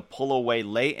allowed them to pull away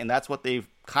late, and that's what they've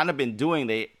kind of been doing.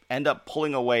 They end up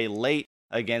pulling away late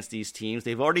against these teams.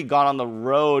 They've already gone on the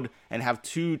road and have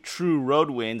 2 true road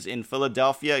wins in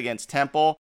Philadelphia against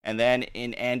Temple, and then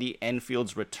in Andy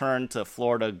Enfield's return to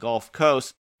Florida Gulf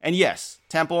Coast. And yes,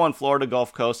 Temple and Florida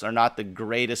Gulf Coast are not the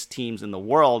greatest teams in the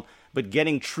world, but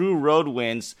getting true road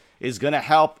wins is going to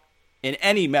help in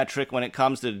any metric when it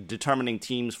comes to determining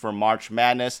teams for March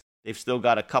Madness. They've still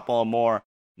got a couple more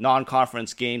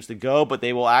non-conference games to go, but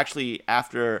they will actually,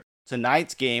 after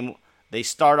tonight's game, they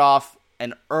start off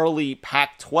an early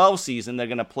Pac-12 season. They're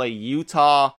going to play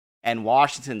Utah and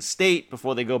Washington State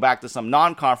before they go back to some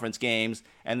non-conference games,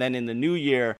 and then in the new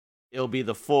year, it'll be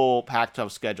the full Pac-12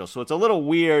 schedule. So it's a little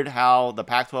weird how the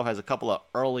Pac-12 has a couple of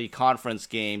early conference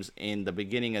games in the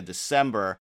beginning of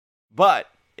December, but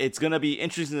it's going to be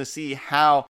interesting to see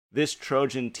how this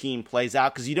Trojan team plays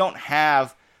out, because you don't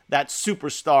have that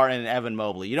superstar in Evan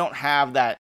Mobley. You don't have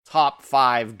that top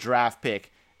 5 draft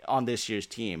pick on this year's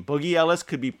team. Boogie Ellis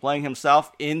could be playing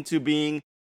himself into being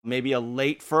maybe a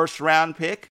late first-round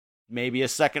pick, maybe a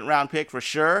second-round pick for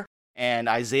sure. And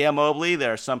Isaiah Mobley,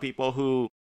 there are some people who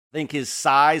think his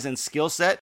size and skill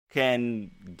set can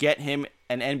get him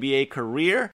an NBA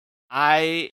career.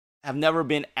 I have never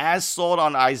been as sold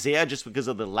on Isaiah just because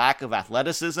of the lack of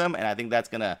athleticism, and I think that's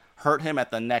going to hurt him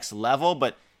at the next level,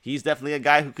 but he's definitely a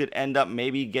guy who could end up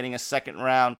maybe getting a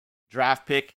second-round draft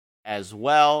pick as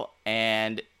well,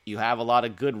 and you have a lot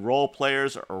of good role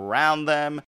players around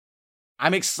them.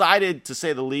 I'm excited, to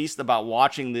say the least, about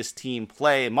watching this team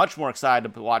play. Much more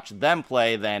excited to watch them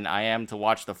play than I am to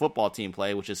watch the football team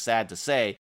play, which is sad to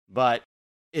say. But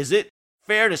is it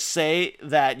fair to say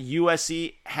that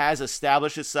USC has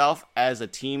established itself as a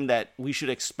team that we should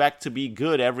expect to be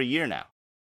good every year now?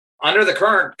 Under the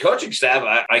current coaching staff,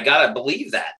 I got to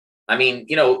believe that. I mean,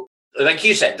 like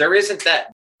you said, there isn't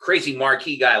that crazy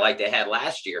marquee guy like they had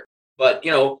last year. But,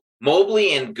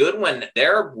 Mobley and Goodwin,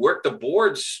 they're work the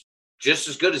boards just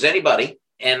as good as anybody.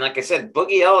 And like I said,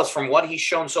 Boogie Ellis, from what he's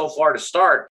shown so far to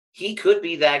start, he could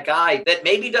be that guy that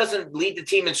maybe doesn't lead the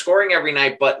team in scoring every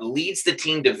night, but leads the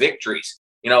team to victories,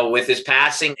 with his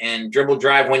passing and dribble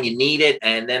drive when you need it,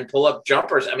 and then pull up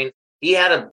jumpers. I mean, he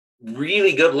had a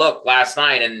really good look last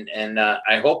night, and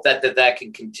I hope that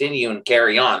can continue and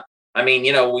carry on. I mean,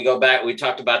 we go back, we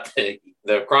talked about the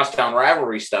crosstown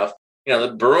rivalry stuff.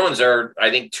 The Bruins are,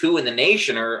 I think, 2 in the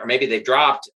nation, or maybe they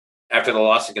dropped after the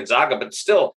loss to Gonzaga, but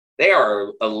still, they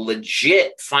are a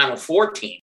legit Final Four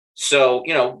team. So,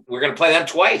 we're going to play them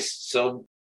twice. So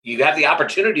you have the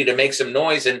opportunity to make some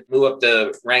noise and move up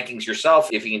the rankings yourself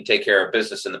if you can take care of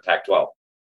business in the Pac-12.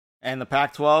 And the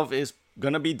Pac-12 is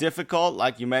going to be difficult.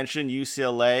 Like you mentioned,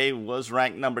 UCLA was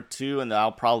ranked number 2, and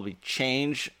that'll probably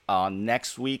change on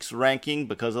next week's ranking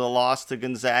because of the loss to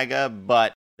Gonzaga.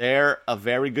 But they're a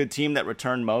very good team that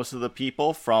returned most of the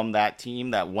people from that team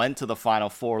that went to the Final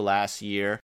Four last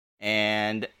year.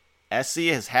 And SC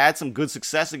has had some good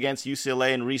success against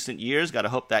UCLA in recent years. Got to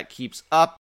hope that keeps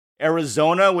up.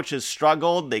 Arizona, which has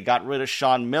struggled, they got rid of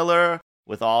Sean Miller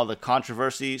with all the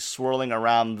controversy swirling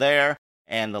around there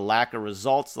and the lack of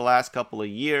results the last couple of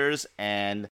years.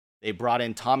 And they brought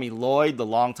in Tommy Lloyd, the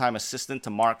longtime assistant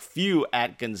to Mark Few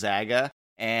at Gonzaga.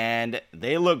 And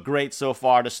they look great so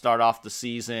far to start off the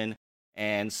season.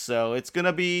 And so it's going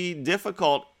to be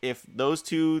difficult if those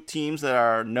two teams that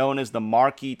are known as the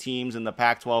marquee teams in the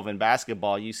Pac-12 in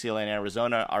basketball, UCLA and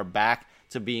Arizona, are back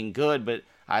to being good. But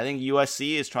I think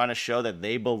USC is trying to show that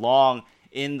they belong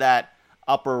in that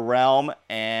upper realm.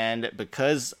 And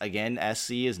because, again,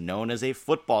 SC is known as a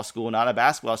football school, not a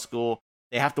basketball school,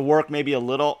 they have to work maybe a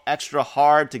little extra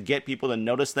hard to get people to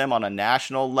notice them on a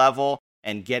national level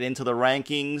and get into the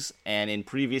rankings. And in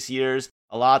previous years,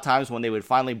 a lot of times when they would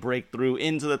finally break through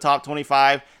into the top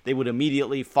 25, they would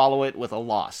immediately follow it with a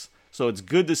loss. So it's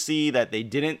good to see that they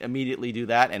didn't immediately do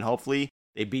that, and hopefully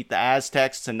they beat the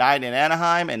Aztecs tonight in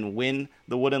Anaheim and win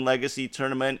the Wooden Legacy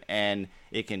tournament, and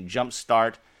it can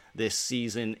jumpstart this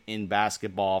season in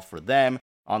basketball for them.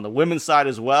 On the women's side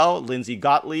as well, Lindsey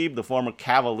Gottlieb, the former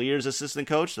Cavaliers assistant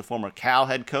coach, the former Cal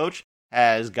head coach,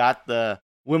 has got the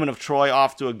Women of Troy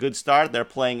off to a good start. They're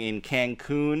playing in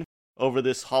Cancun over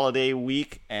this holiday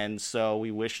week, and so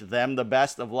we wish them the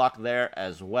best of luck there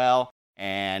as well.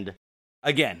 And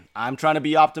again, I'm trying to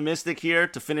be optimistic here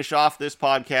to finish off this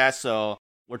podcast, so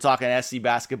we're talking SC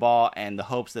basketball and the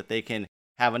hopes that they can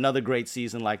have another great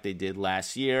season like they did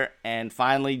last year. And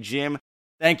finally, Jim,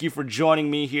 thank you for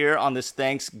joining me here on this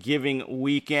Thanksgiving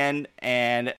weekend,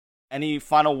 and any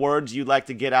final words you'd like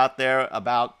to get out there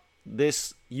about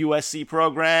this USC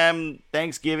program,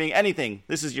 Thanksgiving, anything.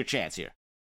 This is your chance here.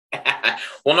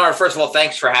 Well, Nara, first of all,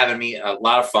 thanks for having me. A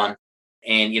lot of fun.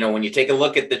 And, when you take a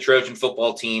look at the Trojan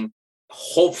football team,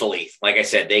 hopefully, like I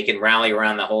said, they can rally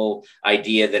around the whole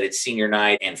idea that it's senior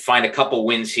night and find a couple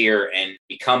wins here and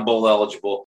become bowl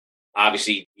eligible.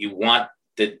 Obviously, you want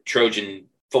the Trojan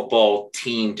football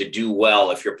team to do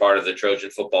well if you're part of the Trojan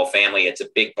football family. It's a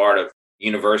big part of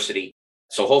university.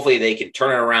 So hopefully they can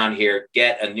turn it around here,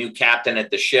 get a new captain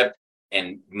at the ship,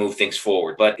 and move things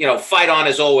forward. But, fight on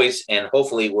as always, and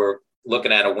hopefully we're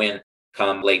looking at a win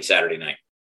come late Saturday night.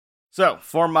 So,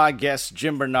 for my guest,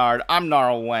 Jim Bernard, I'm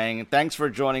Nara Wang. Thanks for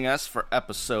joining us for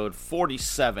episode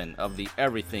 47 of the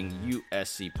Everything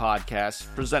USC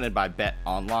podcast, presented by Bet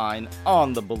Online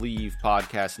on the Believe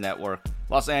Podcast Network,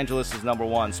 Los Angeles'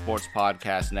 #1 sports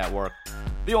podcast network,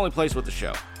 the only place with the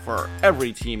show for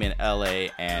every team in LA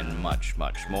and much,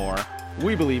 much more.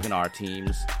 We believe in our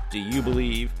teams. Do you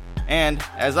believe? And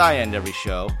as I end every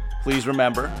show, please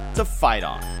remember to fight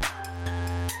on.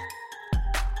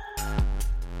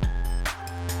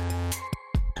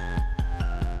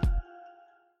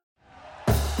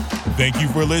 Thank you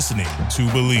for listening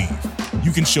to Believe.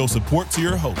 You can show support to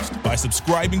your host by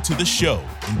subscribing to the show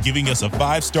and giving us a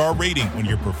 5-star rating on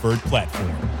your preferred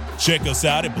platform. Check us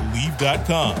out at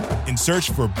Believe.com and search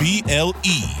for BLEAV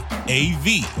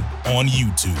on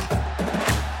YouTube.